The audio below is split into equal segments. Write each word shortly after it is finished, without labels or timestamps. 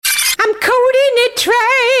trip.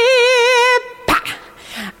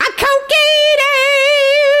 I can't get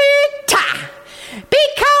it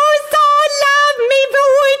because I love me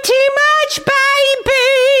boy too much, baby.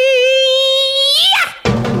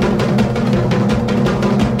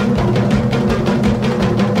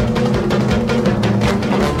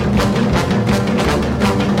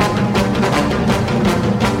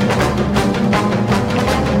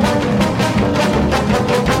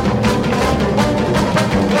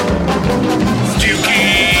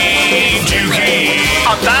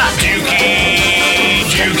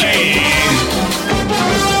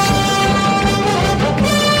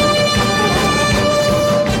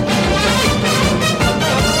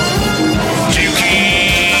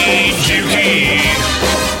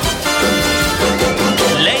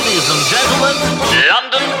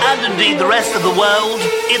 The rest of the world,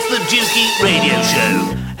 it's the Dukey Radio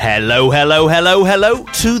Show. Hello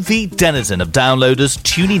to the denizen of downloaders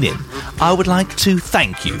tuning in. I would like to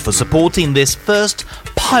thank you for supporting this first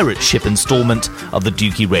pirate ship installment of the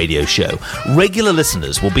Dukey Radio Show. Regular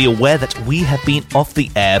listeners will be aware that we have been off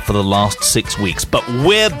the air for the last 6 weeks, but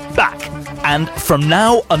we're back. And from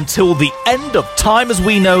now until the end of time as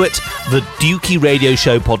we know it, the Dukey Radio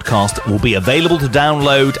Show podcast will be available to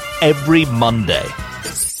download every Monday.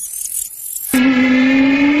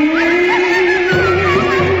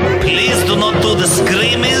 Please do not do the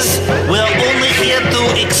screamies. We are only here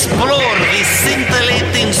to explore the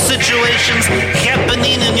scintillating situations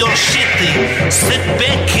happening in your city. Sit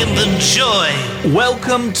back and enjoy.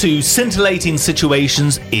 Welcome to Scintillating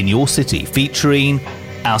Situations in Your City, featuring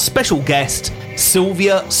our special guest,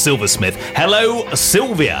 Sylvia Silversmith. Hello,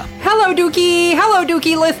 Sylvia. Hello,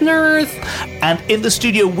 Dukey listeners. And in the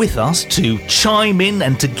studio with us to chime in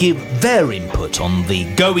and to give their input on the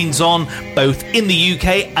goings-on, both in the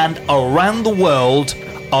UK and around the world,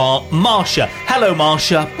 are Marsha. Hello,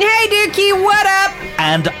 Marsha. Hey, Dukey, what up?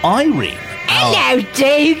 And Irene. Hello,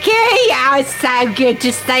 Dukey. Oh, so good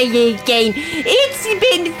to see you again. It's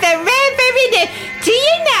been forever. Do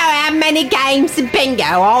you know how many games of bingo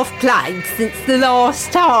I've played since the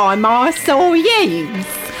last time I saw you?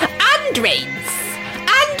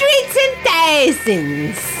 Hundreds and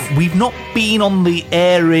thousands. We've not been on the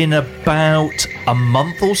air in about a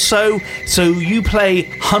month or so you play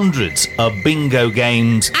hundreds of bingo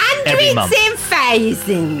games every month. Hundreds and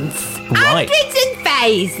thousands. Right. Hundreds and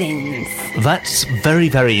thousands. That's very,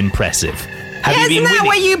 very impressive. Have you been Isn't that winning?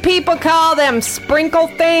 what you people call them sprinkle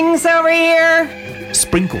things over here?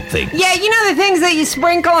 Sprinkle things? Yeah, you know the things that you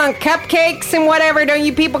sprinkle on cupcakes and whatever? Don't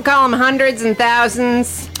you people call them hundreds and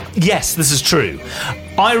thousands? Yes, this is true.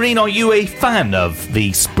 Irene, are you a fan of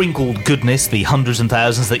the sprinkled goodness, the hundreds and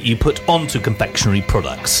thousands that you put onto confectionery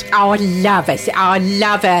products? Oh, I love it.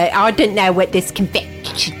 I don't know what this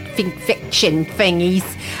confection thing is.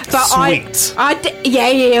 But Sweets. I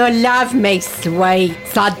love me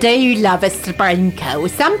sweets. I do love a sprinkle.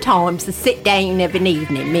 Sometimes I sit down of an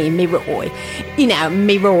evening, me and me Roy. You know,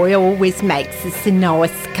 me Roy always makes us a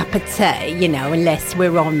nice cup of tea, you know, unless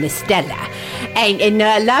we're on the Stella. And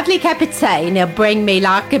a lovely cup of tea, and he'll bring me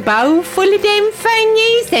like a bowl full of them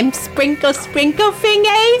thingies, them sprinkle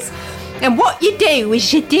thingies. And what you do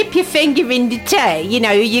is you dip your finger in the tea. You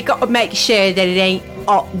know, you got to make sure that it ain't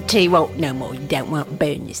hot and too hot no more. You don't want to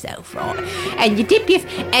burn yourself, right? And you dip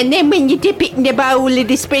and then when you dip it in the bowl of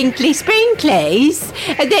the sprinklies,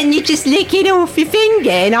 and then you just lick it off your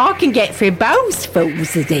finger, and I can get through bowls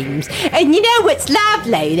fulls of things. And you know what's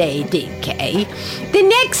lovely there, Dukey? The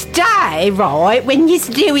next day, right, when you're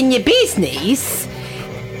doing your business,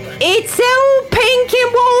 it's all pink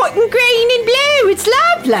and white and green and blue. It's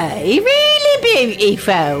lovely. Really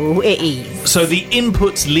beautiful. It is. So the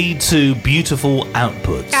inputs lead to beautiful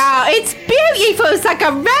outputs. Oh, it's beautiful. It's like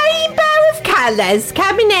a rainbow of colours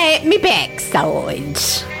coming out my backside.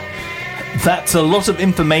 That's a lot of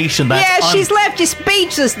information. She's left you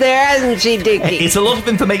speechless there, hasn't she, Dukey? It's a lot of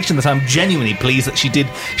information that I'm genuinely pleased that she did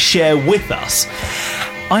share with us.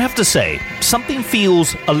 I have to say, something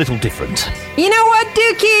feels a little different. You know what,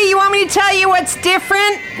 Dukey? You want me to tell you what's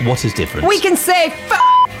different? What is different? We can say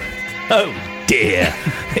Oh, dear.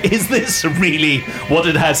 Is this really what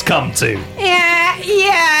it has come to? Yeah,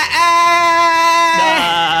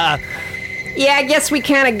 I guess we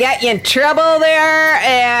kind of got you in trouble there.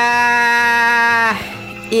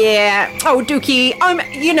 Yeah. Oh, Dukey,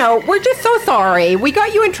 we're just so sorry. We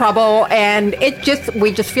got you in trouble, and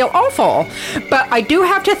we just feel awful. But I do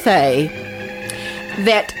have to say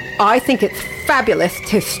that I think it's fabulous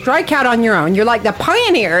to strike out on your own. You're like the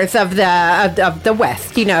pioneers of the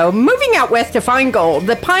West, moving out west to find gold.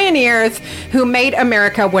 The pioneers who made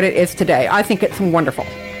America what it is today. I think it's wonderful.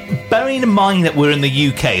 bearing in mind that we're in the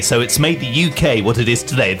UK, so it's made the UK what it is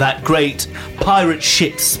today, that great pirate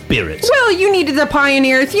ship spirit. Well, you needed the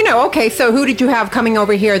pioneers, Okay, so who did you have coming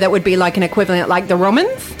over here that would be like an equivalent, like the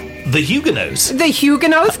Romans? The Huguenots. The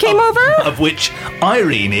Huguenots came over? Of which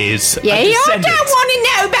Irene is a I descendant. don't want to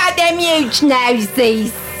know about them huge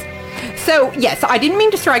noses. So, yes, I didn't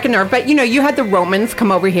mean to strike a nerve, but, you had the Romans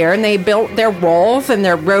come over here, and they built their walls and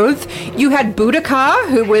their roads. You had Boudica,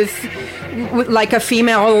 who was like a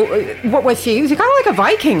female, what was she? She was kind of like a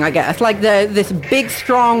Viking, I guess. Like this big,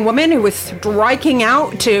 strong woman who was striking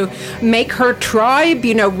out to make her tribe,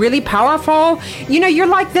 really powerful. You're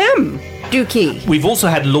like them, Dukey. We've also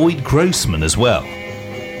had Lloyd Grossman as well.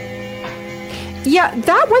 Yeah,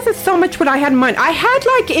 that wasn't so much what I had in mind. I had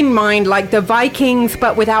in mind the Vikings,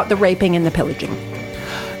 but without the raping and the pillaging.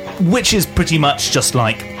 Which is pretty much just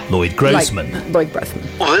like Lloyd Grossman. Lloyd Grossman.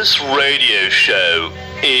 This radio show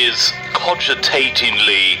is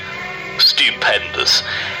cogitatingly stupendous.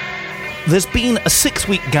 There's been a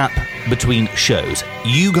 6-week gap between shows.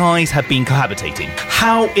 You guys have been cohabitating.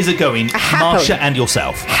 How is it going, Happily. Marsha and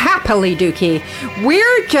yourself? Happily, Dukey.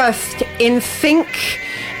 We're just in sync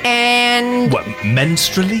and... What,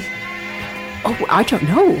 menstrually? Oh, I don't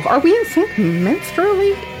know. Are we in sync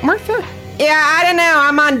menstrually, Martha? Yeah, I don't know.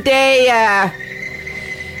 I'm on day,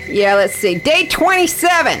 let's see. Day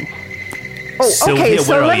 27. Oh, Sylvia, okay,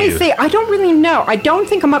 so where let are me you? see. I don't really know. I don't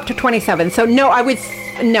think I'm up to 27. So, no, I'm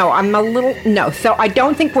a little... No, so I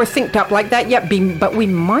don't think we're synced up like that yet, but we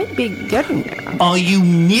might be getting there. Are you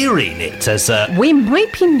nearing it as a... We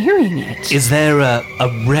might be nearing it. Is there a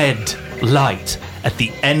red light at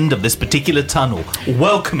the end of this particular tunnel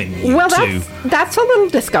welcoming you to... that's a little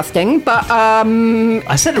disgusting, but,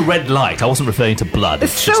 I said a red light. I wasn't referring to blood.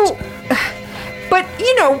 It's so... But,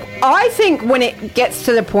 I think when it gets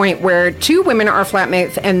to the point where two women are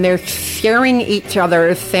flatmates and they're sharing each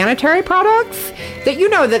other's sanitary products, that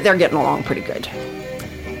that they're getting along pretty good.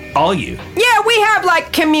 Are you? Yeah, we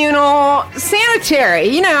have, communal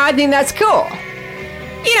sanitary. I think that's cool.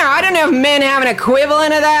 I don't know if men have an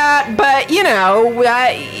equivalent of that, but,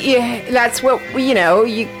 that's what, you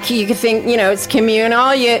can think, it's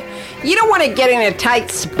communal. You don't want to get in a tight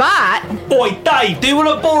spot. Oi, Dave, do you want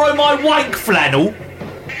to borrow my wank flannel?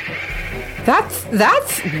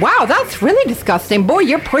 Wow, that's really disgusting. Boy,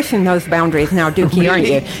 you're pushing those boundaries now, Dukey, aren't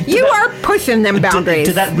you? You are pushing them boundaries.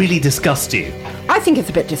 Did that really disgust you? I think it's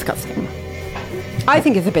a bit disgusting. I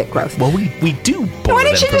think it's a bit gross. Well, we do borrow Why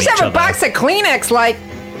don't them you from just each have a other. box of Kleenex,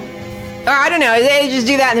 I don't know, they just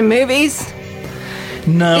do that in the movies?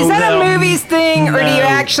 No. Is that a movies thing, or do you no.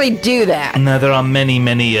 actually do that? No, there are many,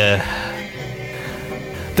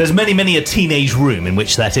 there's many a teenage room in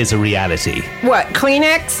which that is a reality. What,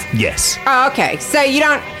 Kleenex? Yes. Oh, okay, so you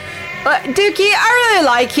don't... Dukey, I really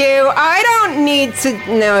like you. I don't need to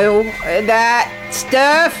know that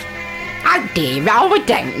stuff. Oh dear, I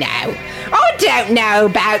don't know. I don't know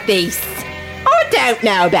about this.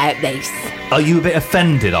 Are you a bit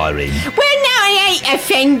offended, Irene? Well, no, I ain't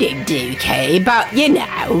offended, Dukey, but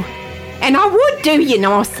and I would do you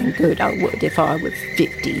nice and good. I would if I was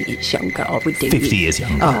 50 years younger. I would do 50 you. years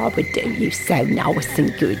younger. Oh, I would do you so nice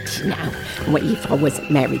and good, Well, if I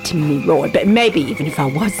wasn't married to me, Roy. But maybe even if I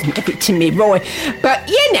wasn't married to me, Roy. But,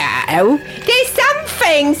 there's some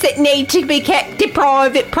things that need to be kept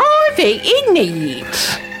private, isn't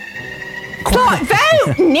it? It's like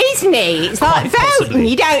voting, isn't it? It's like Quite voting. possibly.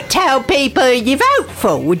 You don't tell people who you vote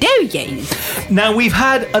for, do you? Now, we've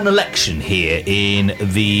had an election here in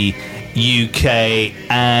the UK,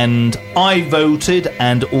 and I voted,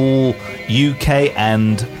 and all UK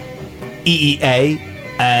and EEA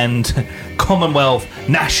and Commonwealth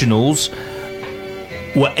nationals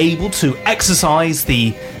were able to exercise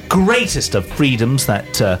the greatest of freedoms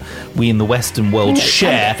that we in the Western world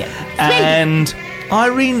share. And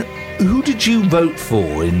Irene, who did you vote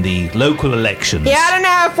for in the local elections? Yeah, I don't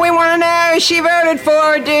know if we want to know who she voted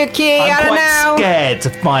for, Dukey. I don't know. I'm quite scared to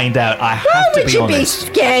find out. I have to be honest.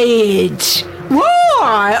 Why would you be scared?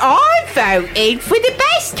 Why? I voted for the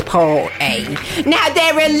best party. Now,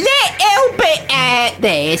 they're a little bit out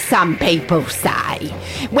there, some people say.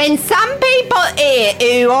 When some people hear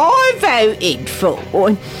who I voted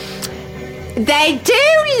for, they do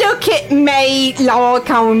look at me like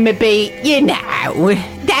I'm a bit,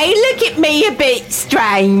 they look at me a bit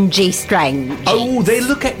strangey. Oh, they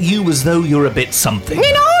look at you as though you're a bit something. And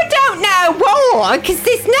I don't know why, because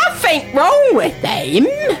there's nothing wrong with them.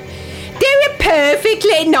 They're a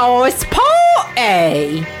perfectly nice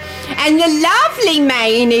party. And the lovely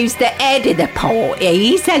man who's the head of the party,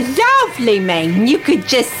 he's a lovely man. You could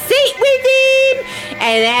just sit with him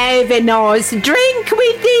and have a nice drink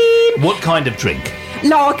with him. What kind of drink?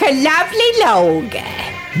 like a lovely lager.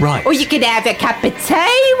 Right. Or you could have a cup of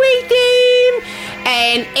tea with him.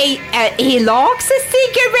 And he likes a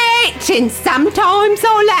cigarette. And sometimes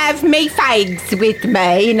I'll have me fags with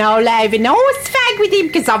me. And I'll have a nice fag with him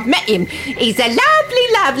because I've met him. He's a lovely,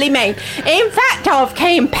 lovely man. In fact, I've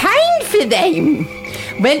campaigned for them.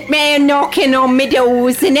 Went round knocking on my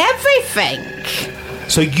doors and everything.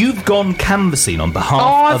 So you've gone canvassing on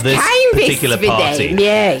behalf of this particular party. Them,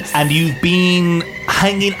 yes. And you've been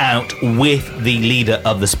hanging out with the leader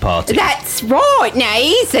of this party. That's right. Now,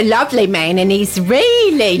 he's a lovely man and he's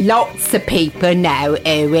really lots of people know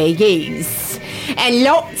who he is. And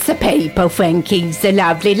lots of people think he's a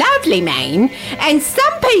lovely, lovely man. And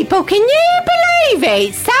some people, can you believe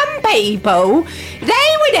it? Some people,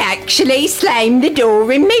 they would actually slam the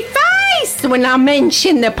door in my face when I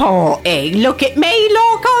mention the party. Look at me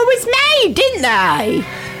like I was made, didn't they?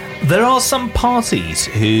 There are some parties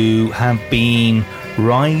who have been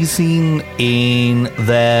rising in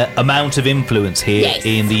their amount of influence here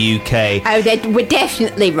in the UK. Oh, they were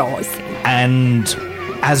definitely rising. And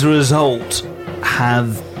as a result,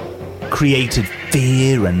 have created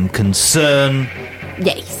fear and concern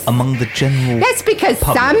among the general That's because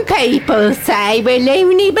public. some people say we're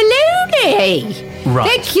loony balloony. Right.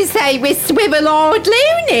 They can say we're swivel-eyed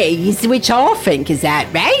loonies, which I think is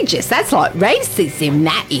outrageous. That's like racism,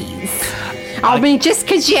 that is. I mean, just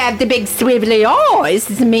because you have the big swivelly eyes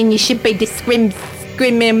doesn't mean you should be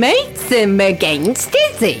discriminating against,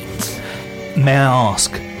 is it? May I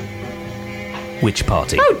ask, which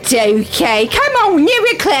party? Oh, Dukey, come on, you're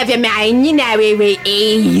a clever man. You know who it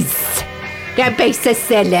is. Don't be so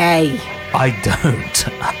silly. I don't.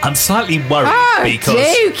 I'm slightly worried because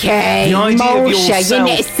Dukey, the idea of yourself... you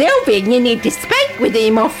need Sylvian, you need to speak with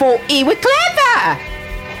him. I thought he was clever.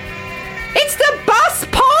 It's the bus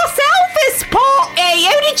pass Elvis party.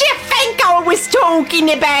 Who did you think I was talking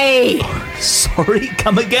about? Sorry,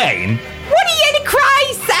 come again? What are you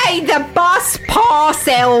crazy say? The bus pass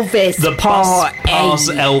Elvis The party. bus pass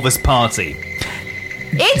Elvis party.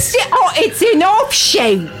 It's an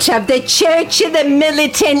offshoot of the Church of the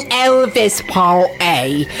Militant Elvis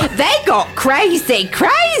party. They got crazy.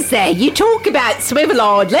 You talk about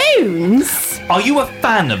swivel-eyed loons. Are you a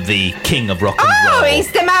fan of the King of Rock and Roll? Oh,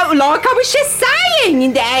 he's the most, like I was just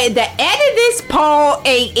saying, the head of this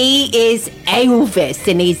party, he is Elvis,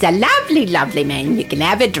 and he's a lovely, lovely man. You can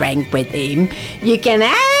have a drink with him. You can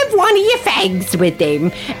have one of your fags with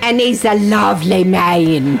him, and he's a lovely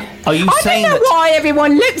man. Are you saying I don't know why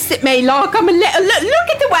everyone looks at me like I'm a little... Look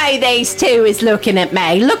at the way these two is looking at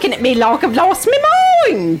me like I've lost my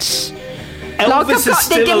mind. Elvis like I've got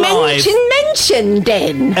the dimension mentioned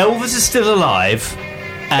in. Elvis is still alive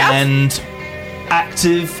and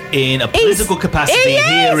active in a political capacity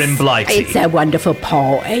here in Blighty. It's a wonderful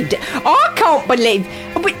party. I can't believe...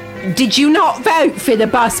 Did you not vote for the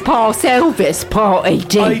bus pass Elvis party,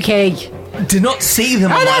 Dukey? I did not see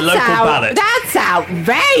them on my local ballot. That's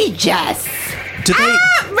outrageous.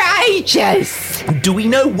 Outrageous. Do we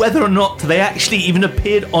know whether or not they actually even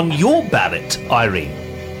appeared on your ballot, Irene?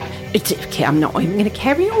 It's okay, I'm not even going to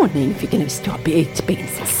carry on if you're going to stop being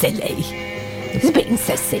so silly. It's being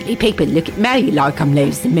so silly. People look at me like I'm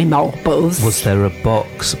losing my marbles. Was there a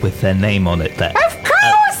box with their name on it there? Of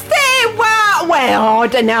course there were. Well, I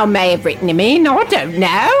don't know. I may have written them in. I don't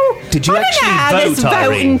know. Did you actually vote,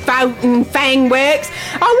 Irene? Voting thing works.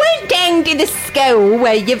 I went down to the school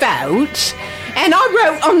where you vote, and I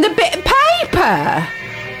wrote on the bit of paper.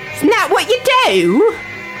 Isn't that what you do?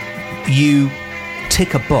 You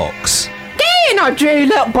tick a box. Then I drew a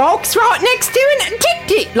little box right next to it and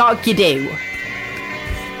ticked it like you do.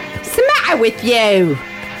 What's the matter with you?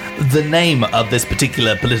 The name of this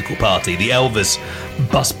particular political party, the Elvis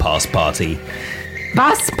Bus Pass Party.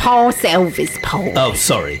 Bus Pass Elvis Party. Oh,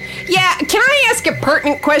 sorry. Yeah, can I ask a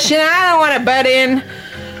pertinent question? I don't want to butt in.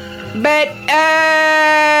 But,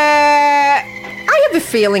 I have a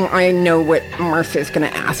feeling I know what Martha's going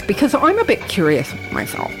to ask because I'm a bit curious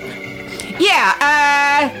myself.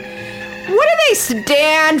 Yeah, what do they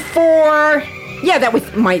stand for? Yeah, that was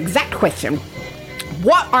my exact question.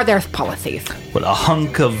 What are their policies? Well, a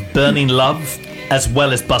hunk of burning love as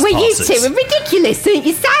well as bus passes. Well, you two are ridiculous, aren't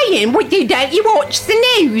you saying? What, don't you watch the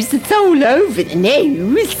news? It's all over the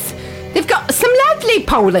news. They've got some lovely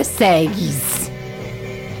policies.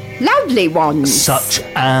 Lovely ones. Such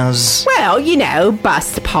as? Well, you know,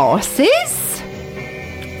 bus passes.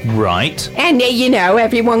 Right. And, you know,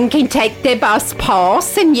 everyone can take their bus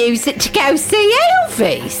pass and use it to go see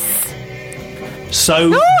Elvis.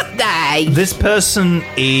 So, aren't they? This person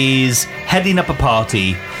is heading up a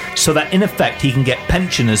party so that, in effect, he can get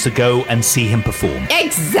pensioners to go and see him perform.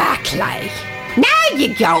 Exactly. Now there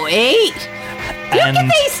you go, it. Look And- at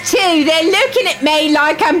these two. They're looking at me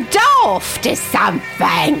like I'm daft or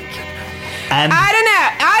something. And I don't know.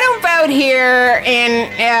 I don't vote here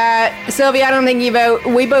in, Sylvia, I don't think you vote.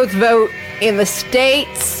 We both vote in the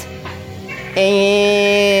States.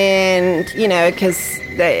 And, because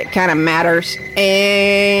it kind of matters.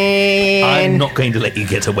 And I'm not going to let you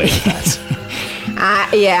get away with that.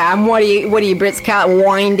 what do you Brits call it?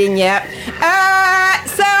 Winding you up.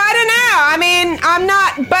 So I don't know. I mean, I'm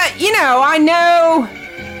not, but I know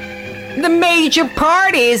the major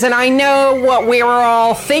parties, and I know what we were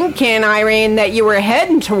all thinking, Irene, that you were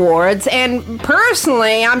heading towards. And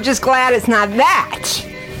personally, I'm just glad it's not that.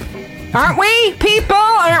 Aren't we, people?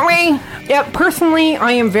 Aren't we? Yeah, personally,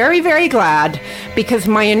 I am very, very glad, because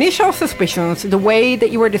my initial suspicions, the way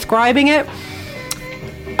that you were describing it,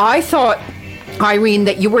 I thought, Irene,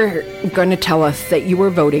 that you were going to tell us that you were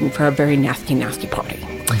voting for a very nasty, nasty party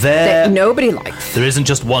that nobody likes. There isn't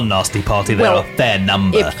just one nasty party, there are a fair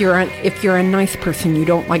number. If you're a nice person, you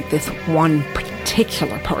don't like this one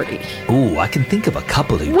particular party. Ooh, I can think of a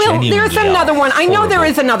couple who genuinely there's another are one. I know horrible. there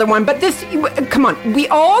is another one, but come on. We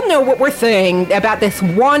all know what we're saying about this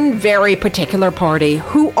one very particular party,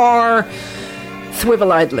 who are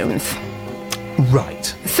swivel-eyed loons. Right.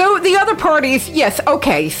 So the other parties, yes,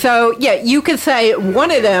 okay. So, yeah, you could say one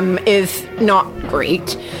of them is not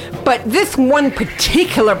great, but this one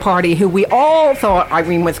particular party who we all thought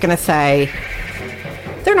Irene was going to say,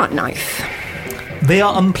 they're not nice. They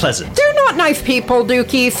are unpleasant. They're not nice people,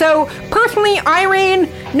 Dukey. So, personally, Irene,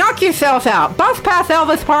 knock yourself out. Bus Pass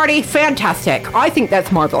Elvis party, fantastic. I think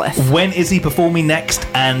that's marvelous. When is he performing next,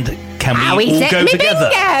 and can we all he's go at me together?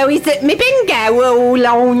 bingo. He's at me bingo all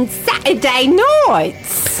on Saturday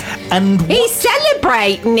nights. And He's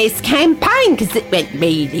celebrating his campaign because it went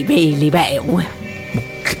really, really well.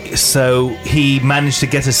 so he managed to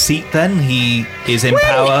get a seat then? He is in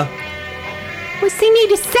power? What's he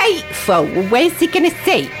need a seat for? Where's he going to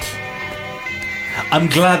sit? I'm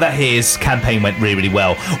glad that his campaign went really, really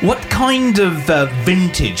well. What kind of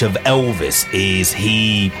vintage of Elvis is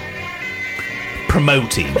he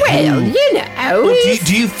promoting? Well, Or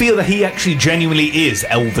do you feel that he actually genuinely is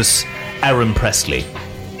Elvis Aaron Presley?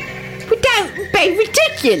 don't be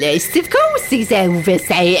ridiculous. Of course he's Elvis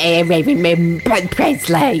Aaron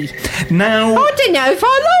Presley. Now, I don't know if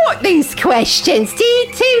I like these questions. Do you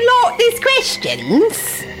two like these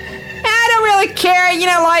questions? I don't really care.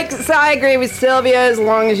 So I agree with Sylvia, as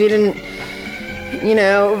long as you didn't,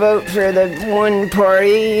 vote for the one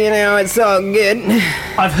party, it's all good.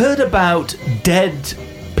 I've heard about dead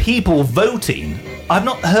people voting. I've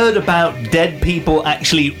not heard about dead people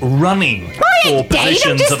actually running for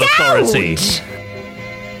positions of authority.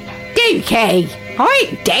 Dukey, I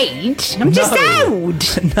ain't dead. I'm just old.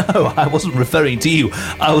 No, I wasn't referring to you.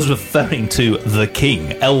 I was referring to the king,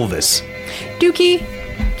 Elvis. Dukey,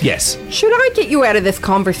 Yes, should I get you out of this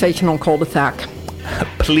conversational cul-de-sac?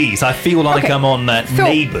 please. I feel like Okay, I'm on so-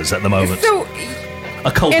 Neighbours at the moment. So,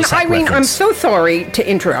 A cul-de-sac and Irene, I'm reference. so sorry to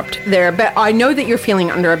interrupt there, but I know that you're feeling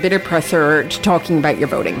under a bit of pressure to talking about your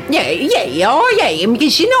voting. Yeah,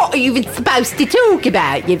 because you're not even supposed to talk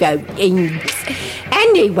about your voting.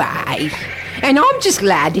 Anyway, and I'm just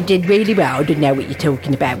glad you did really well to know what you're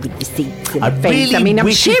talking about with the seats and I things. really I mean, I'm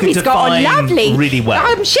wish you sure could he's got a define lovely... really well.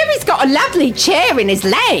 I'm sure he's got a lovely chair in his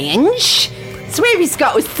lounge. It's where he's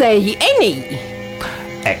got to say any.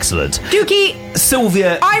 Excellent. Dukey,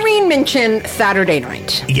 Sylvia, Irene mentioned Saturday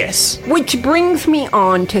night. yes. Which brings me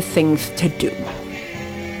on to things to do.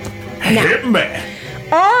 Hit me.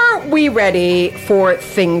 Are we ready for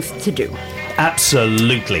things to do?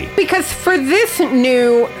 Absolutely. Because for this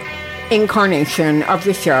new incarnation of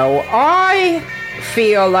the show, I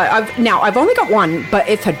feel like I've only got one, but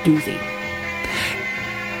it's a doozy.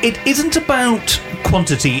 It isn't about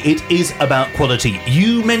quantity, it is about quality.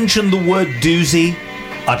 You mentioned the word doozy.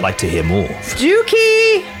 I'd like to hear more.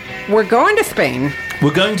 Dukey, we're going to Spain.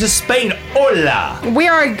 We're going to Spain. Hola! We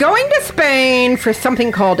are going to Spain for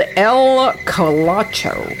something called El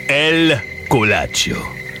Colacho. El Colacho.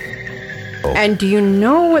 And do you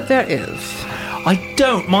know what that is? I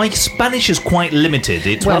don't. My Spanish is quite limited.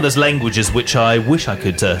 It's one of those languages which I wish I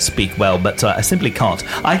could speak well, but I simply can't.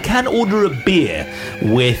 I can order a beer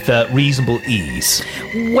with reasonable ease.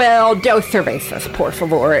 Well, dos cervezas, por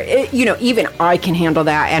favor. Even I can handle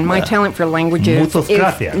that, and my talent for languages Muchas is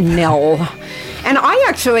gracias. nil. And I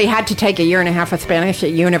actually had to take a year and a half of Spanish at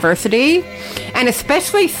university, and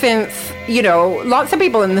especially since, lots of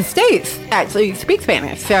people in the States actually speak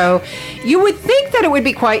Spanish. So you would think that it would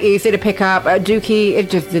be quite easy to pick up. Dukey, it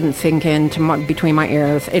just didn't sink into between my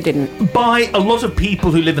ears. It didn't. By a lot of people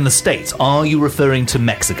who live in the States, are you referring to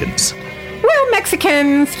Mexicans? Well,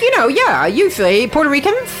 Mexicans, usually Puerto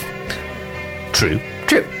Ricans. True.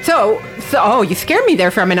 So, you scared me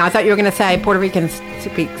there for a minute. I thought you were going to say Puerto Ricans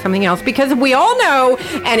speak something else, because we all know,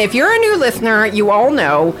 and if you're a new listener, you all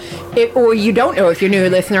know, or you don't know if you're a new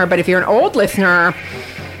listener, but if you're an old listener,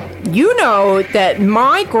 you know that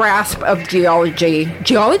my grasp of geography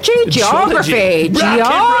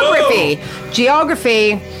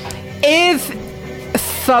is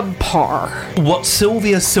subpar. What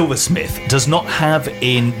Sylvia Silversmith does not have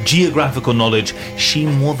in geographical knowledge, she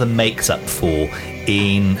more than makes up for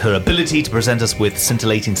in her ability to present us with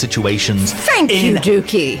scintillating situations. Thank you,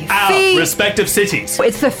 Dukey. Our respective cities.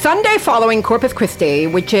 It's the Sunday following Corpus Christi,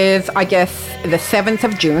 which is, I guess, the 7th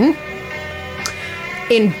of June.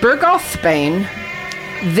 In Burgos, Spain,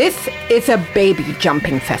 this is a baby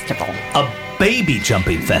jumping festival. A baby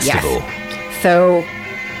jumping festival? Yes. So,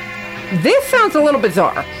 this sounds a little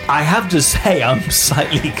bizarre. I have to say, I'm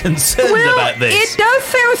slightly concerned about this. It does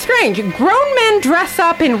sound strange. Grown men dress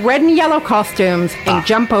up in red and yellow costumes and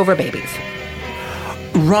jump over babies.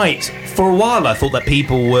 Right. For a while, I thought that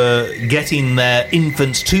people were getting their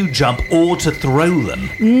infants to jump or to throw them.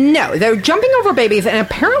 No, they're jumping over babies, and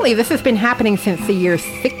apparently this has been happening since the year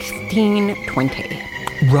 1620.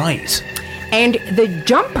 Right. And the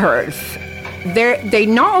jumpers, they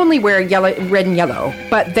not only wear red and yellow,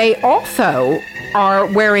 but they also are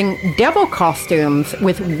wearing devil costumes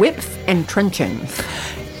with whips and truncheons.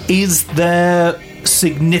 Is there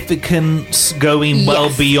significance going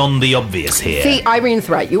well beyond the obvious here? See, Irene's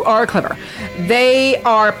right. You are clever. They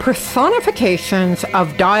are personifications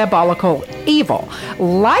of diabolical evil,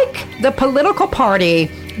 like the political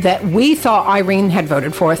party that we saw Irene had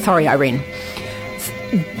voted for. Sorry, Irene.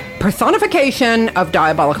 Personification of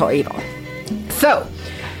diabolical evil. So,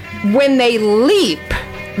 when they leap,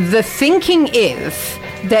 the thinking is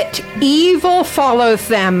that evil follows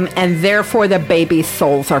them and therefore the baby's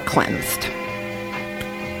souls are cleansed.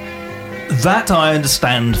 That I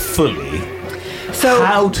understand fully. So,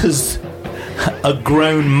 how does a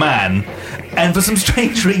grown man, and for some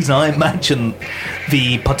strange reason I imagine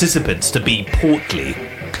the participants to be portly,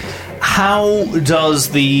 how does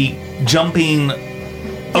the jumping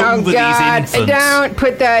over these infants... Don't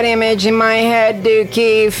put that image in my head,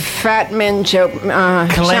 Dukey. Fat men jumping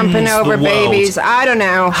over babies. I don't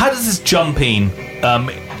know. How does this jumping,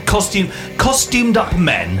 costumed up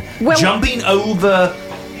men jumping over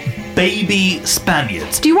baby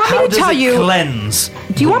Spaniards? Do you want me to tell you? Cleanse.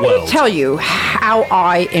 Do you want me to tell you how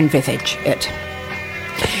I envisage it?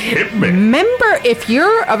 Hit me. Remember, if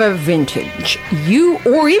you're of a vintage,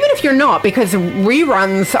 or even if you're not, because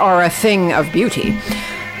reruns are a thing of beauty,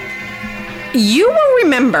 you will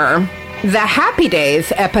remember the Happy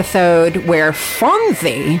Days episode where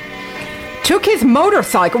Fonzie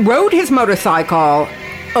rode his motorcycle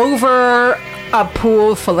over a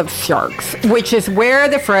pool full of sharks, which is where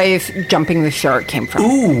the phrase jumping the shark came from.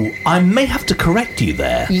 Ooh, I may have to correct you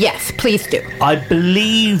there. Yes, please do. I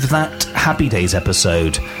believe that Happy Days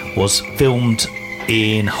episode was filmed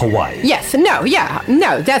in Hawaii. Yes,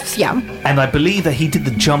 that's. And I believe that he did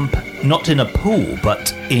the jump not in a pool,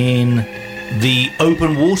 but in the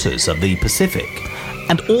open waters of the Pacific.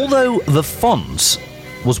 And although the Fonz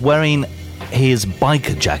was wearing his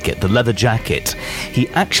biker jacket, the leather jacket, he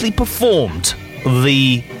actually performed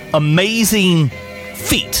the amazing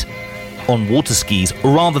feat on water skis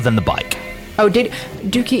rather than the bike. Oh,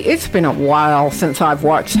 Dukey, it's been a while since I've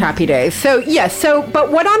watched Happy Days. So, yes,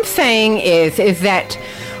 but what I'm saying is that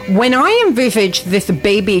when I envisage this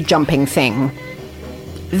baby jumping thing,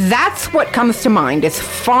 that's what comes to mind. It's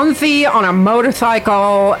Fonzie on a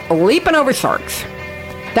motorcycle leaping over sharks.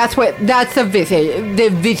 That's the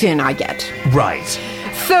vision I get. Right.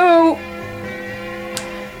 So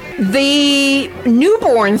the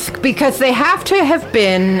newborns, because they have to have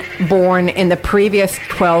been born in the previous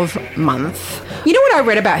 12 months. You know what I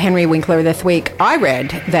read about Henry Winkler this week? I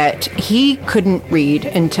read that he couldn't read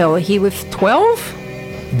until he was 12.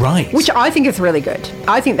 Right. Which I think is really good.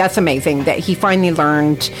 I think that's amazing that he finally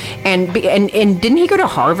learned. And didn't he go to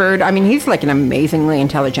Harvard? I mean, he's like an amazingly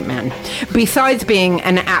intelligent man. Besides being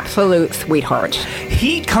an absolute sweetheart.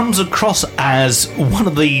 He comes across as one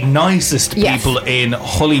of the nicest people in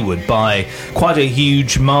Hollywood by quite a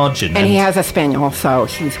huge margin. And he has a spaniel, so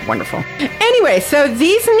he's wonderful. Anyway, so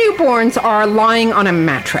these newborns are lying on a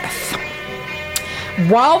mattress.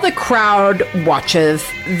 While the crowd watches,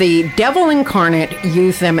 the devil incarnate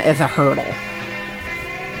use them as a hurdle.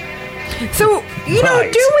 So, do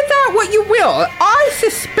with that what you will. I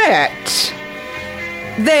suspect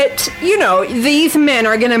that, these men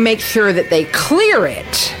are going to make sure that they clear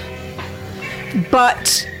it.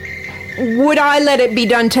 But would I let it be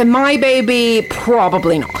done to my baby?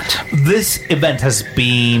 Probably not. This event has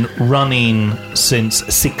been running since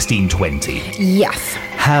 1620. Yes.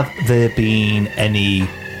 Have there been any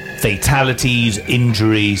fatalities,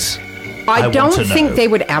 injuries? I want don't to know. think they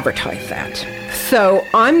would advertise that. So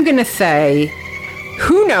I'm going to say,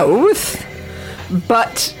 who knows?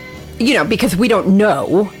 But, because we don't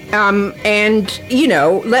know. And,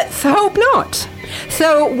 let's hope not.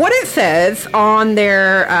 So what it says on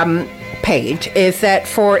their page is that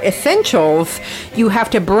for essentials, you have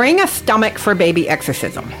to bring a stomach for baby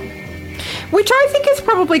exorcism, which I think is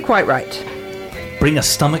probably quite right. Bring a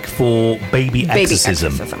stomach for baby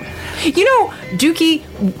exorcism. Dukey,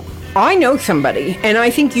 I know somebody, and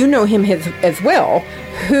I think you know him as well,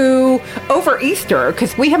 who over Easter,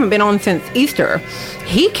 because we haven't been on since Easter,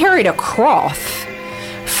 he carried a cross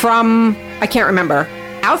from, I can't remember,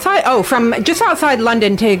 from just outside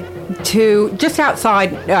London to just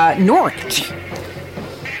outside Norwich.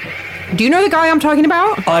 Do you know the guy I'm talking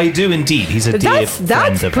about? I do indeed. He's a dear friend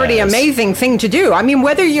That's of pretty ours. amazing thing to do. I mean,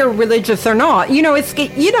 whether you're religious or not,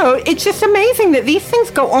 it's just amazing that these things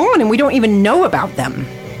go on and we don't even know about them.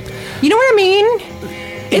 You know what I mean?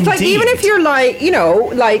 It's like, even if you're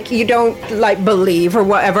you don't believe or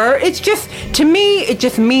whatever, it's just, to me, it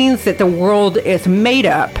just means that the world is made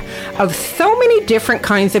up of so many different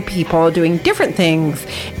kinds of people doing different things.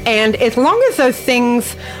 And as long as those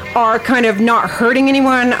things are kind of not hurting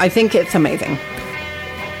anyone, I think it's amazing.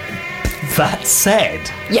 That said,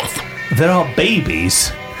 yes, there are babies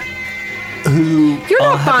who You're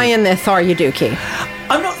not buying this, are you, Dukey?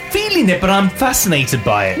 I'm not feeling it, but I'm fascinated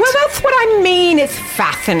by it. Well, that's what I mean. It's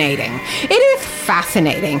fascinating. It is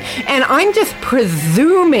fascinating. And I'm just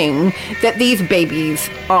presuming that these babies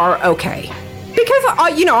are okay. Because,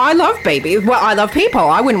 I love babies. Well, I love people.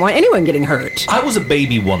 I wouldn't want anyone getting hurt. I was a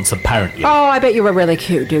baby once, apparently. Oh, I bet you were really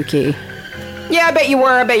cute, Dukey. Yeah, I bet you were.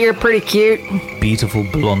 I bet you're pretty cute. Beautiful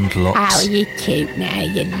blonde locks. Oh, you're cute now.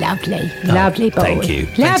 You're lovely. Lovely boy. Thank you.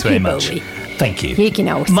 Lovely Thanks very boy. much. Thank you. You can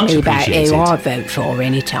ask Much me about appreciated. who I vote for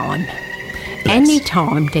anytime. Bless.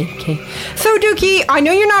 Anytime, Dukey. So, Dukey, I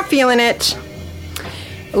know you're not feeling it.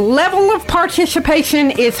 Level of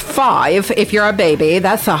participation is 5 if you're a baby.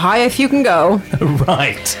 That's the highest you can go.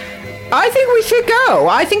 Right. I think we should go.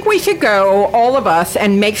 I think we should go, all of us,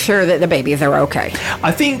 and make sure that the babies are okay.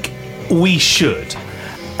 I think we should.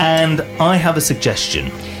 And I have a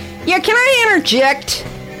suggestion. Yeah, can I interject?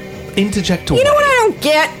 Interject away. You know what I don't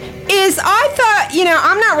get is I thought,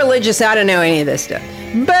 I'm not religious. I don't know any of this stuff.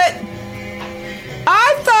 But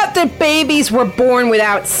I thought that babies were born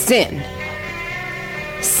without sin.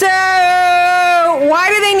 So why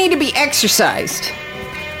do they need to be exorcised?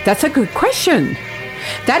 That's a good question.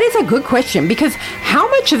 That is a good question, because how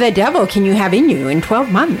much of the devil can you have in you in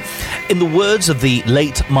 12 months? In the words of the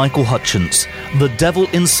late Michael Hutchence, the devil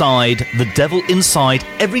inside,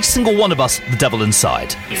 every single one of us, the devil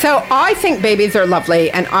inside. So I think babies are lovely,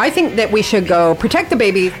 and I think that we should go protect the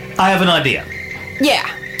babies. I have an idea. Yeah.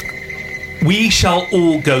 We shall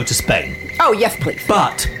all go to Spain. Oh, yes, please.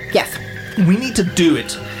 But Yes. we need to do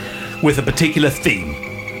it with a particular theme.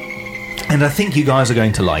 And I think you guys are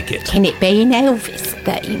going to like it. Can it be an Elvis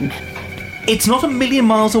theme? It's not a million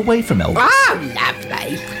miles away from Elvis. Oh,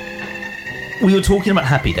 lovely. We were talking about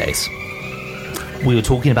Happy Days. We were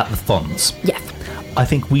talking about the Fonz. Yes. I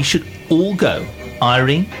think we should all go.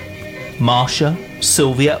 Irene, Marcia,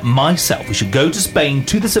 Sylvia, myself. We should go to Spain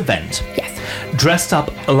to this event. Yes. Dressed up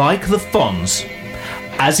like the Fonz,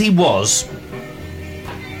 as he was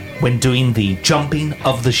when doing the jumping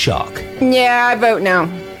of the shark. Yeah, I vote no.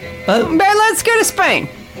 But let's go to Spain.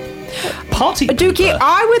 Party Dukey, pooper.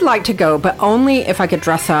 I would like to go, but only if I could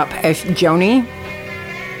dress up as Joni.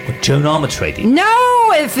 With Joan Armatrading. No,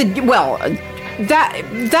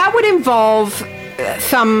 that would involve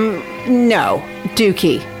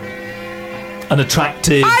Dukey. An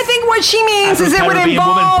attractive I think what she means is it would Afro-Caribbean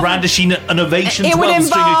involve woman brandishing an Ovation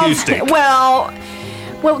 12-string acoustic.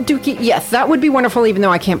 Well, Dukey, yes, that would be wonderful, even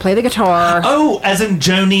though I can't play the guitar. Oh, as in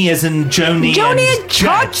Joni Joni and and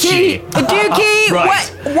Chachi. Dukey,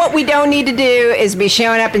 Right. what we don't need to do is be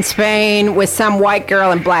showing up in Spain with some white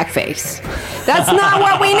girl in blackface. That's not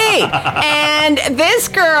what we need. And this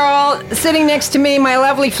girl sitting next to me, my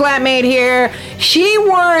lovely flatmate here, she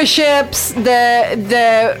worships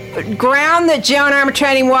the ground that Joan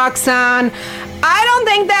Armatrading walks on. I don't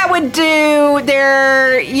think that would do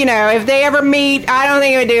if they ever meet, I don't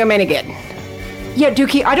think it would do them any good. Yeah,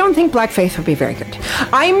 Dukey, I don't think blackface would be very good.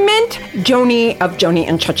 I meant Joni of Joni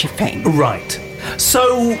and Chachi fame. Right.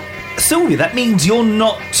 So, Sylvia, that means you're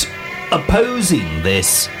not opposing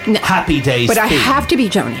this Happy Days But I theme. have to be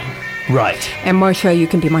Joni. Right. And Marcia, you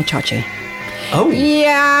can be my chachi. Oh.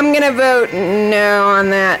 Yeah, I'm gonna vote no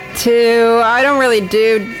on that too. I don't really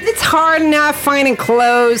do. It's hard enough finding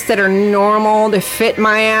clothes that are normal to fit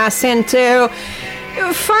my ass into.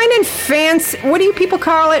 Finding fancy, what do you people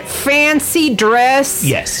call it? Fancy dress?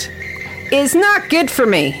 Yes. Is not good for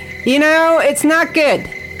me. You know, it's not good.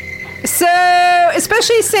 So,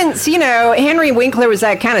 especially since, you know, Henry Winkler was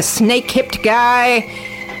that kind of snake-hipped guy.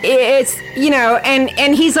 It's, you know,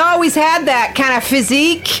 and he's always had that kind of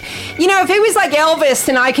physique. You know, if he was like Elvis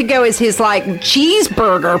and I could go as his, like,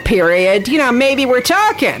 cheeseburger period, you know, maybe we're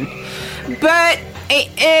talking. But,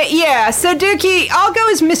 yeah, so Dukey, I'll go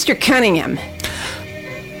as Mr. Cunningham.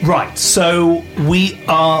 Right, so we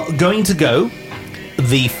are going to go,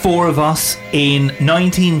 the four of us, in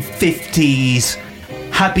 1950s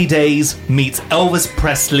Happy Days meets Elvis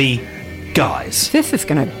Presley guys. This is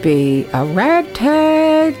going to be a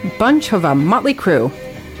ragtag bunch of a motley crew.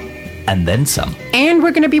 And then some. And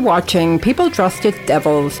we're going to be watching people dressed as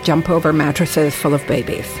devils jump over mattresses full of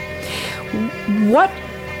babies. What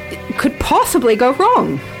could possibly go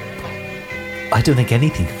wrong? I don't think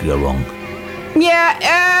anything could go wrong. Yeah,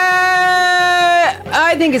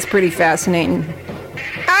 I think it's pretty fascinating.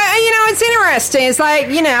 You know, it's interesting. It's like,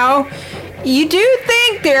 you know, you do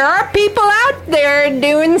think there are people out there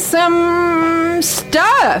doing some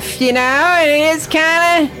stuff, you know, and it is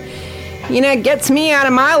kind of, you know, gets me out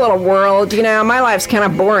of my little world. You know, my life's kind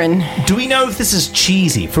of boring. Do we know if this is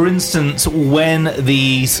cheesy? For instance, when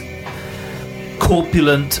these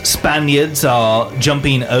corpulent Spaniards are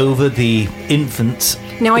jumping over the infants,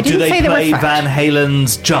 now, I didn't do they say play they were fat. Van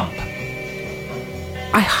Halen's Jump?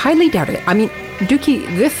 I highly doubt it. I mean, Dukey,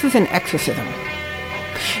 this is an exorcism.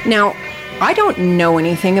 Now, I don't know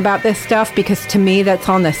anything about this stuff because to me that's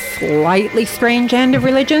on the slightly strange end of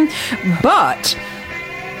religion, but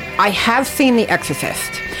I have seen The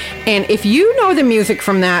Exorcist. And if you know the music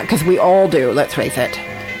from that, because we all do, let's face it,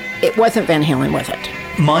 it wasn't Van Halen, was it?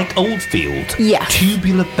 Mike Oldfield. Yes.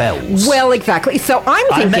 Tubular Bells. Well, exactly. So I'm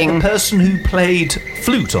thinking... I met the person who played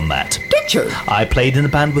flute on that. Did you? I played in a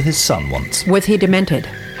band with his son once. Was he demented?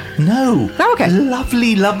 No. Oh, okay.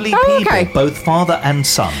 Lovely, lovely people. Okay. Both father and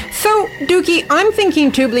son. So, Dukey, I'm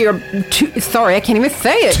thinking sorry, I can't even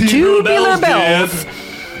say it. Tubular Bells.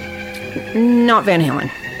 Not Van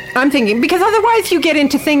Halen. I'm thinking, because otherwise you get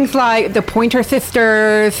into things like the Pointer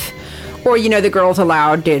Sisters, or, you know, the Girls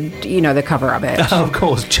Aloud did, you know, the cover of it. Oh, of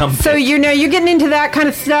course, Jump So, you know, you're getting into that kind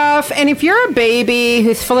of stuff, and if you're a baby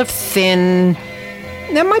who's full of sin,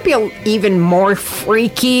 that might be even more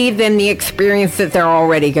freaky than the experience that they're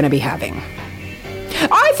already going to be having.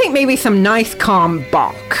 I think maybe some nice, calm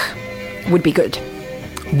Bach would be good.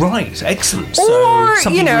 Right, excellent. Or, so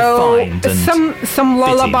something you know, refined and some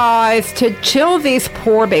lullabies to chill these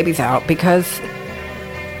poor babies out, because...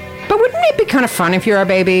 But wouldn't it be kind of fun if you're a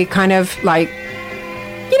baby, kind of like...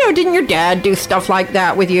 You know, didn't your dad do stuff like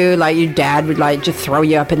that with you? Like, your dad would, like, just throw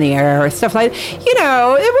you up in the air or stuff like that. You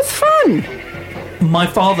know, it was fun. My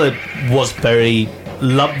father was very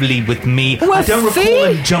lovely with me. Well, I don't recall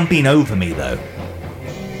him jumping over me, though.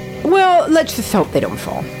 Well, let's just hope they don't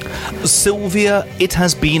fall. Sylvia, it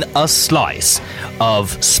has been a slice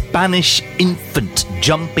of Spanish infant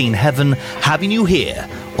jumping heaven having you here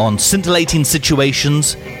on Scintillating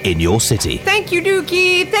Situations in your city. Thank you,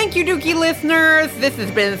 Dukey. Thank you, Dukey listeners. This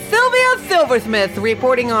has been Sylvia Silversmith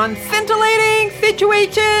reporting on Scintillating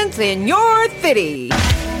Situations in your city.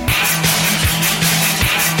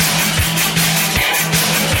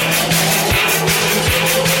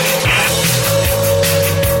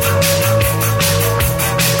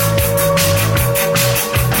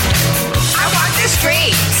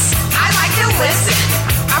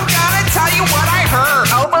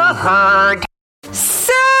 Overheard.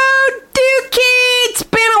 So, Dukey, it's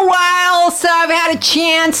been a while, so I've had a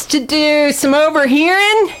chance to do some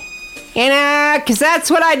overhearing. You know, because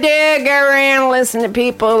that's what I do, go around and listen to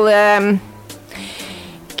people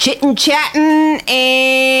chit-and-chatting,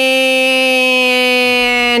 and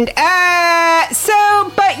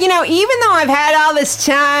but, you know, even though I've had all this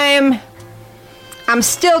time, I'm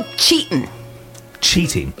still cheating.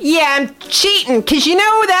 Cheating? Yeah, I'm cheating, because you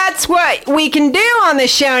know that's what we can do on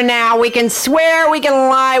this show now. We can swear, we can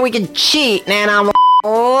lie, we can cheat, and I'm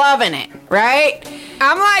loving it, right?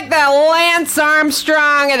 I'm like the Lance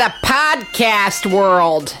Armstrong of the podcast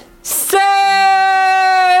world. So,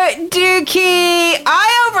 Dukey,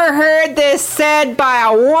 I overheard this said by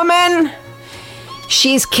a woman.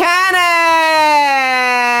 She had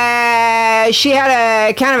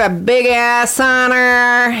a kind of a big ass on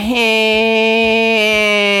her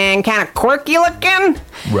and kind of quirky looking.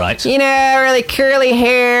 Right. You know, really curly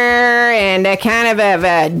hair and a kind of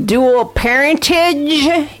a dual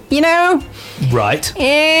parentage, you know? Right.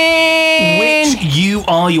 And... Which you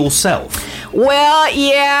are yourself. Well,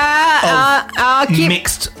 yeah, I'll keep...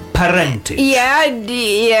 Mixed parentage.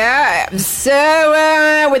 Yeah.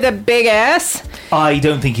 So, with a big ass. I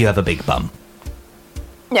don't think you have a big bum.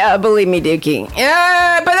 Yeah, believe me, Dukey.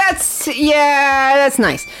 But that's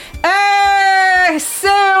nice. So,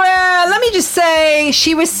 let me just say,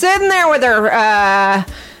 she was sitting there with her,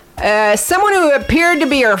 someone who appeared to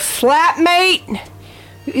be her flatmate,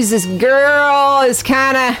 who's this girl, is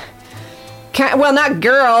kind of, well, not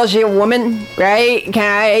girl, she's a woman, right?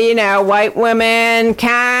 Kind of, you know, white woman,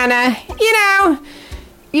 kind of, you know,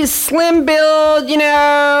 you slim build, you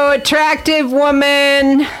know, attractive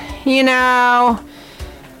woman, you know.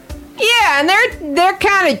 Yeah, and they're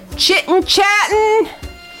kind of chitting-chatting.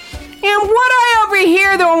 And what I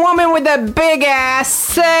overhear the woman with the big ass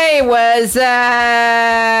say was,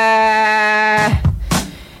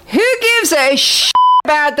 who gives a shit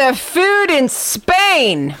about the food in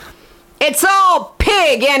Spain? It's all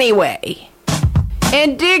pig anyway.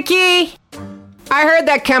 And Dukey, I heard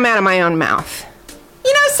that come out of my own mouth.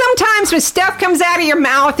 You know, sometimes when stuff comes out of your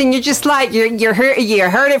mouth and you're just like, you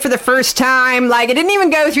heard it for the first time, like it didn't even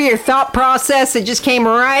go through your thought process, it just came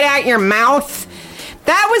right out your mouth.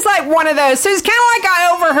 That was like one of those. So it's kind of like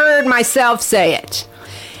I overheard myself say it.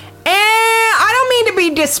 And I don't mean to be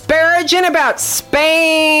disparaging about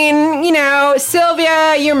Spain. You know,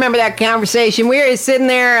 Sylvia, you remember that conversation. We were sitting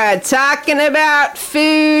there talking about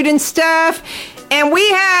food and stuff. And we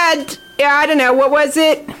had, I don't know, what was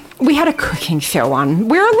it? We had a cooking show on.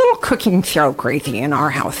 We're a little cooking show crazy in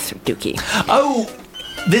our house, Dukey. Oh,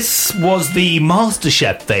 this was the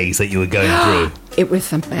MasterChef phase that you were going through. It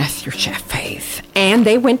was the MasterChef phase. And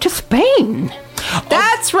they went to Spain.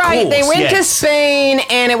 That's right. They went to Spain,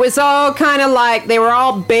 and it was all kind of like, they were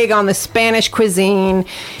all big on the Spanish cuisine.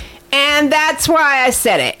 And that's why I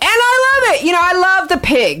said it. And I love it. You know, I love the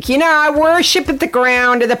pig. You know, I worship at the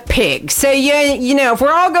ground of the pig. So, you know, if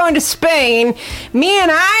we're all going to Spain, me and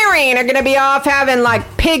Irene are going to be off having,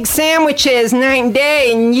 like, pig sandwiches night and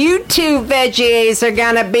day. And you two veggies are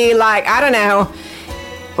going to be, like, I don't know,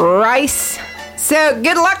 rice. So,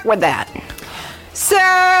 good luck with that. So...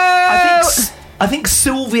 I think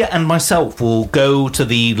Sylvia and myself will go to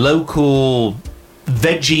the local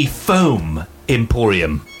veggie foam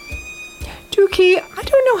emporium. Dukey, I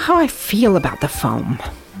don't know how I feel about the foam.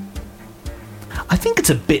 I think it's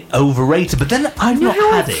a bit overrated, but then I've not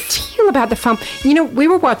had it. I feel about the foam. You know, we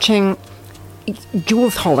were watching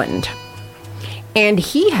Jules Holland, and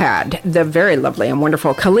he had the very lovely and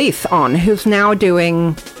wonderful Khalees on, who's now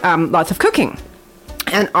doing lots of cooking.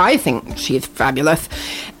 And I think she's fabulous.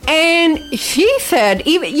 And she said,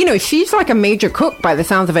 even, you know, she's like a major cook by the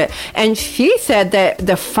sounds of it. And she said that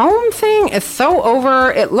the foam thing is so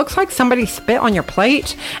over, it looks like somebody spit on your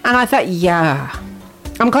plate. And I thought, yeah,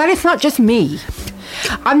 I'm glad it's not just me.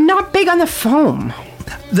 I'm not big on the foam.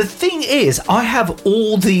 The thing is, I have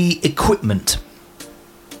all the equipment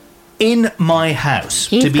in my house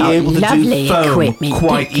to be able to do foam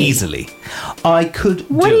quite easily. I could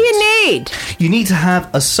What do you need? You need to have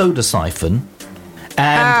a soda siphon,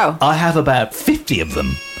 and I have about 50 of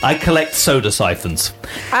them. I collect soda siphons.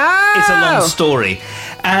 It's a long story.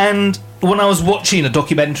 And when I was watching a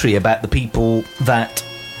documentary about the people that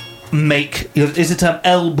make... Is it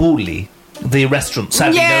El Bulli? The restaurant,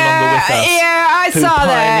 sadly no longer with us. Yeah, I saw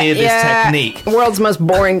that. Who pioneered this technique. World's most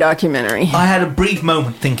boring documentary. I had a brief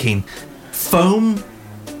moment thinking, foam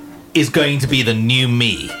is going to be the new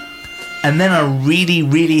me. And then I really,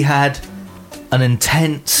 really had an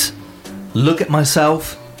intense look at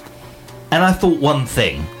myself. And I thought one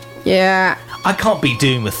thing. Yeah. I can't be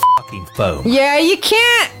doing with fucking foam. Yeah, you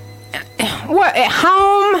can't. What, at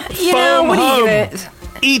home? You know, what home. do you get?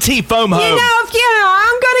 E.T. Foam Home.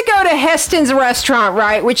 I'm going to go to Heston's restaurant,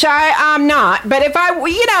 right? Which I'm not. But if I,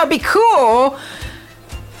 it'd be cool.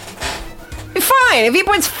 Fine. If he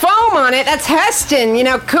puts foam on it, that's Heston.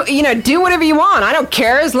 Do whatever you want. I don't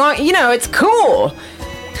care as long, it's cool.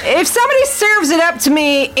 If somebody serves it up to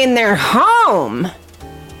me in their home,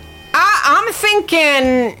 I'm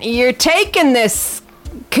thinking you're taking this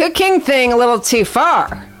cooking thing a little too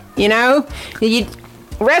far.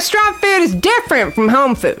 Restaurant food is different from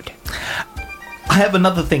home food. I have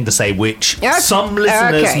another thing to say, which some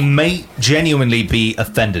listeners may genuinely be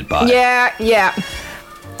offended by. Yeah.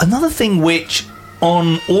 Another thing which,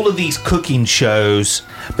 on all of these cooking shows,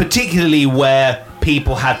 particularly where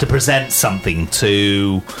people have to present something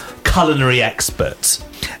to culinary experts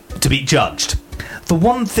to be judged, the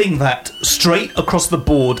one thing that straight across the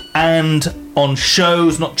board and on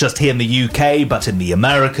shows, not just here in the UK, but in the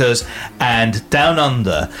Americas and down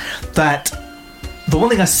under, that the one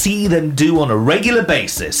thing I see them do on a regular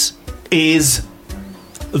basis is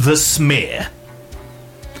the smear.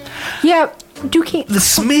 Yeah, Dukey. The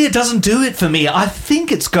smear doesn't do it for me. I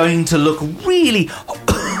think it's going to look really...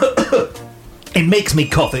 It makes me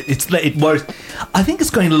cough. It worries. I think it's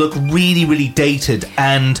going to look really, really dated,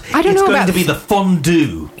 and it's going to be the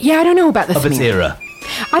fondue. Yeah, I don't know about this of its era.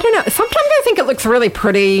 I don't know. Sometimes I think it looks really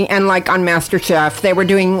pretty, and like on MasterChef, they were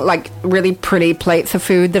doing like really pretty plates of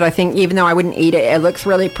food that I think, even though I wouldn't eat it, it looks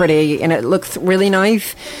really pretty and it looks really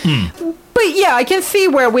nice. But yeah, I can see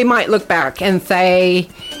where we might look back and say,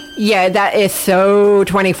 yeah, that is so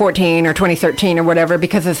 2014 or 2013 or whatever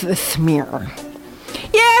because of the smear.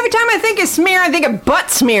 Yeah, every time I think of smear, I think of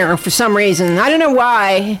butt smear for some reason. I don't know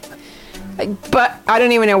why. But I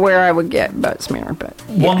don't even know where I would get butt smear. But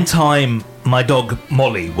yeah. One time, my dog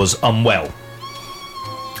Molly was unwell.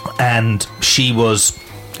 And she was,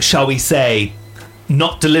 shall we say,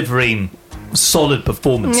 not delivering solid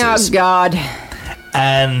performances. Oh, God.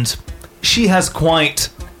 And she has quite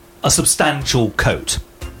a substantial coat.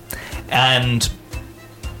 And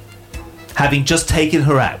having just taken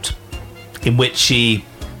her out, in which she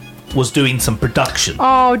was doing some production.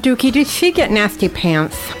 Oh, Dukey, did she get nasty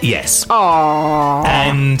pants? Yes. Oh.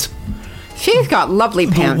 And she's got lovely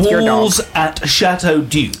pants, the your dog. walls at Chateau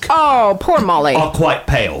Duke Oh, poor Molly. are quite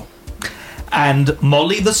pale. And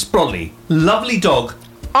Molly the Sprolly, lovely dog,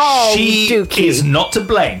 Oh, she Dukey. is not to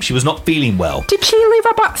blame. She was not feeling well. Did she leave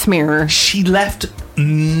a butt smear? She left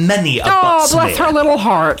many a butt Oh, smear. bless her little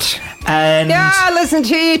heart. And Yeah, I listen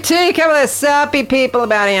to you too. Come with sappy people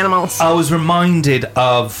about animals. I was reminded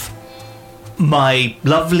of my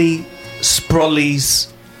lovely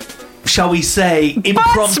Sprolly's, shall we say,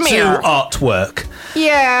 impromptu smear. artwork.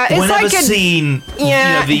 Yeah, it's Whenever like seen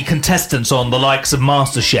the contestants on the likes of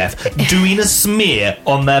MasterChef doing a smear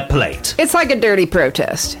on their plate. It's like a dirty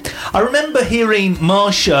protest. I remember hearing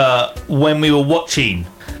Marsha when we were watching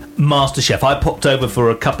MasterChef. I popped over for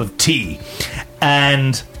a cup of tea,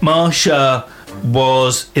 and Marsha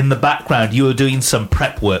was in the background. You were doing some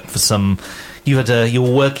prep work for some... You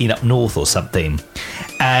were working up north or something,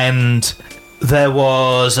 and there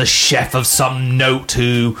was a chef of some note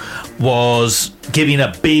who was giving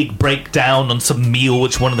a big breakdown on some meal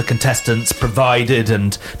which one of the contestants provided,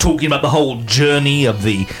 and talking about the whole journey of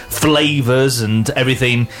the flavours and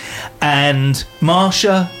everything. And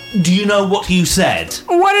Marsha, do you know what you said?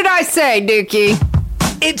 What did I say, Dukey?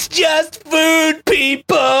 It's just food,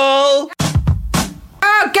 people!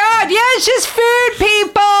 Oh, God, yeah, it's just food,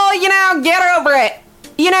 people. You know, get over it.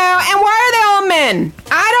 You know, and why are they all men?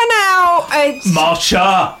 I don't know.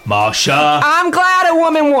 Marsha! I'm glad a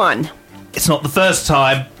woman won. It's not the first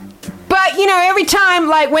time. But, you know, every time,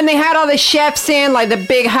 like, when they had all the chefs in, like, the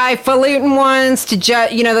big highfalutin ones to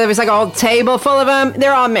judge, you know, there was, like, a whole table full of them,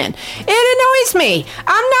 they're all men. It annoys me.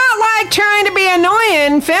 I'm not, like, trying to be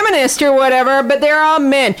annoying, feminist or whatever, but they're all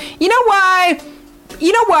men. You know why?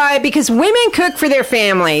 Because women cook for their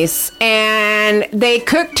families, and they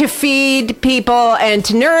cook to feed people and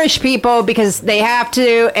to nourish people because they have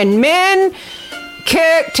to, and men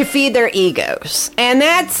cook to feed their egos. And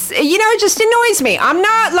that's, you know, it just annoys me. I'm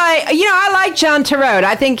not like, you know, I like John Turturro.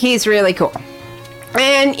 I think he's really cool.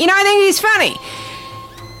 And, you know, I think he's funny.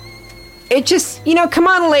 It just, you know, come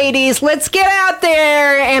on, ladies, let's get out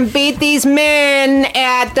there and beat these men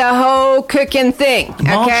at the whole cooking thing, okay?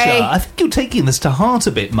 Marsha, I think you're taking this to heart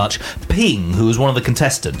a bit much. Ping, who was one of the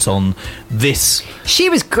contestants on this... She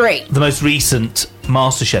was great. The most recent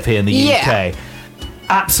MasterChef here in the UK.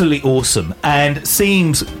 Absolutely awesome. And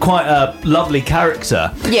seems quite a lovely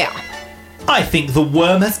character. Yeah. I think the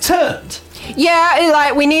worm has turned. Yeah,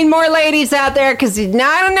 like, we need more ladies out there because there's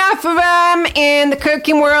not enough of them in the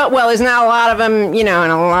cooking world. Well, there's not a lot of them, you know, in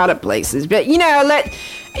a lot of places. But, you know,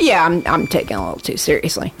 I'm taking it a little too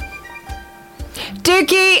seriously.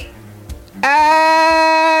 Dukey,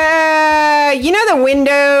 you know the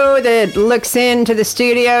window that looks into the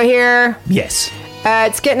studio here? Yes.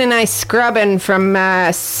 It's getting a nice scrubbing from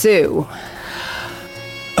Sue.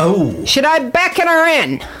 Oh. Should I beckon her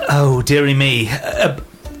in? Oh, dearie me.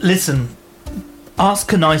 Listen,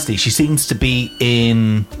 ask her nicely. She seems to be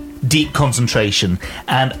in deep concentration,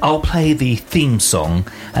 and I'll play the theme song,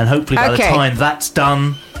 and hopefully by the time that's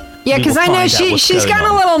done... Yeah, because I know she's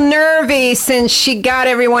gotten a little nervy since she got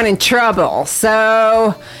everyone in trouble.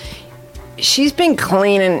 So she's been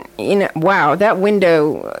cleaning. You know, wow, that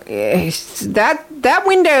window, that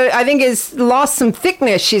window, I think, has lost some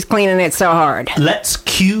thickness. She's cleaning it so hard. Let's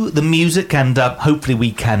cue the music, and hopefully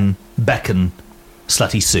we can beckon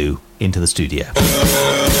Slutty Sue into the studio. Let's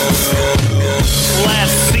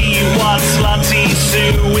see what Slutty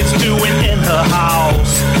Sue is doing in her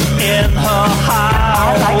house. In her house.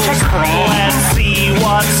 I like to clean. Let's see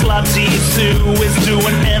what Slutty Sue is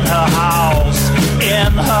doing in her house.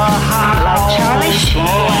 In her house. Like Charlie Sheen.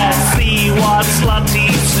 Let's see what Slutty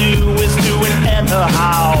Sue is doing in her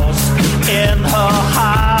house. In her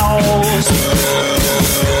house.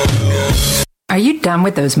 Are you done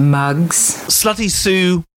with those mugs? Slutty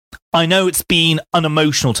Sue, I know it's been an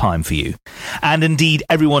emotional time for you, and indeed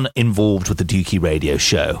everyone involved with the Dukey radio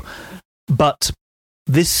show. But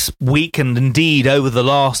this week, and indeed over the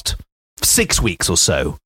last 6 weeks or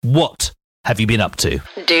so, what have you been up to?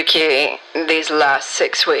 Dukey, these last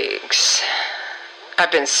 6 weeks,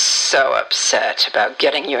 I've been so upset about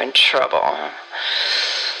getting you in trouble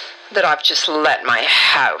that I've just let my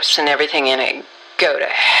house and everything in it go to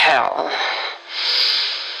hell.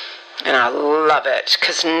 And I love it,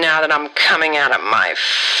 because now that I'm coming out of my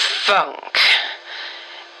funk,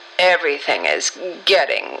 everything is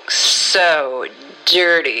getting so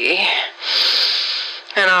dirty.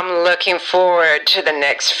 And I'm looking forward to the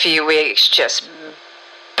next few weeks just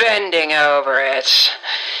bending over it,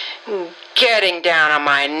 getting down on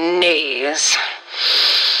my knees,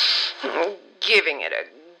 giving it a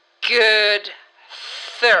good,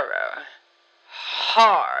 thorough,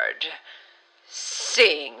 hard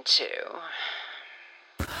seeing to.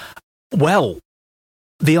 Well,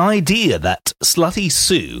 the idea that Slutty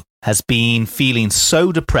Sue has been feeling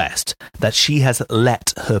so depressed that she has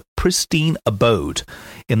let her pristine abode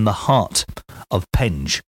in the heart of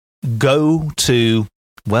Penge go to,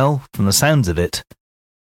 well, from the sounds of it,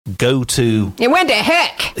 go to... It went to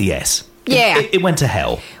heck. Yes. Yeah. It went to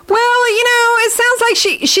hell. Well, you know, it sounds like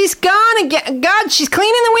she's gone again. God, she's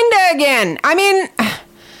cleaning the window again. I mean,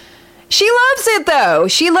 she loves it, though.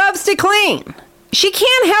 She loves to clean. She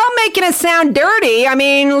can't help making it sound dirty. I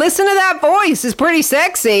mean, listen to that voice. It's pretty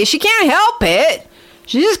sexy. She can't help it.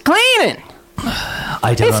 She's just cleaning.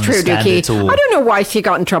 I don't It's true, understand Dukey. it all. I don't know why she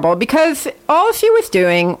got in trouble, because all she was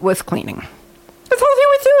doing was cleaning. That's all she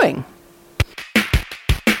was doing.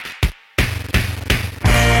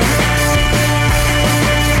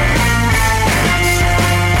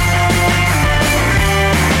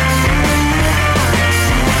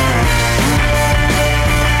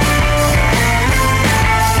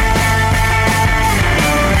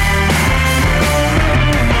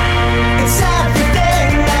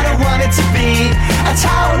 A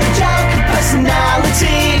total joke of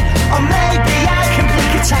personality, or maybe a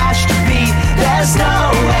complete catastrophe. There's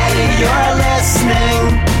no way you're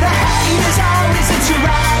listening. The hate is always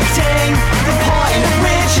interacting, the point of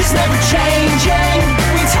which is never changing.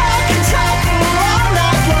 We talk and talk all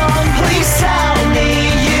night long. Please tell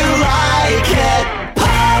me you like it.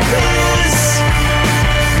 Pop is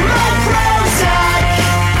my Prozac.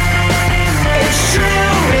 It's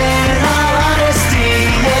true in all honesty.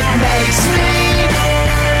 It makes me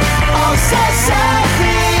so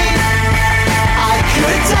happy. I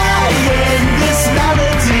could die in this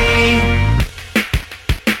melody.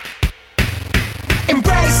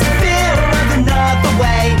 Embrace the fear of another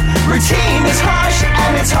way. Routine is harsh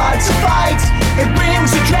and it's hard to fight. It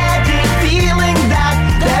brings a dreaded feeling that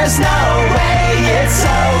there's no way it's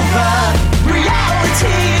over.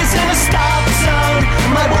 Reality is in a stop zone.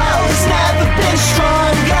 My world has never been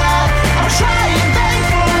stronger. I'm trying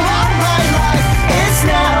thankful all my life. It's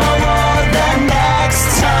now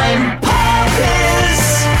time. Pop is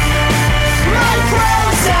my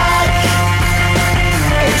Prozac.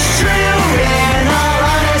 It's true in all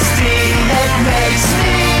honesty. It makes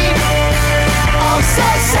me all so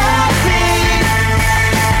happy.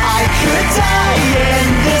 I could die in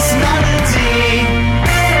this melody.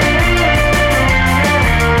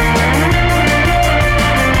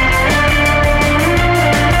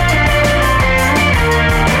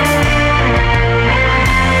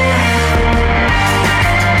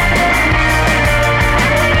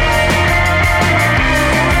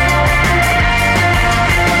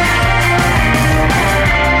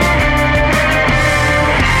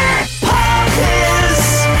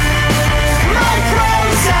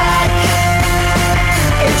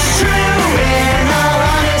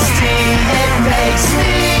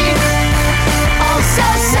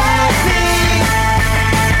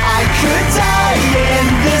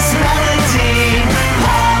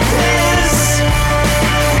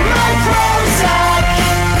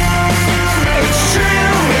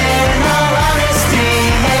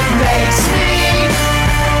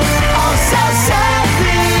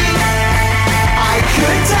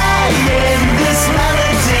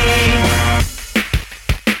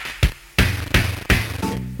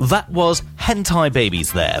 That was Hentai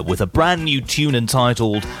Babies there with a brand new tune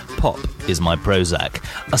entitled Pop Is My Prozac,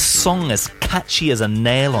 a song as catchy as a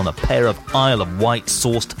nail on a pair of Isle of Wight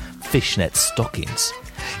sourced fishnet stockings.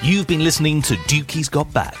 You've been listening to Dukey's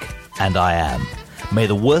Got Back, and I am. May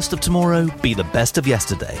the worst of tomorrow be the best of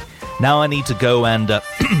yesterday. Now I need to go and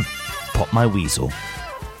pop my weasel.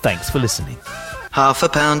 Thanks for listening. Half a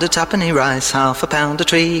pound of tuppenny rice, half a pound of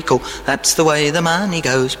treacle. That's the way the money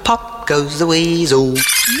goes. Pop goes the weasel.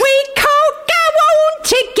 We can't go on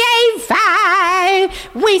together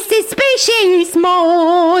with suspicious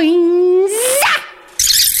minds.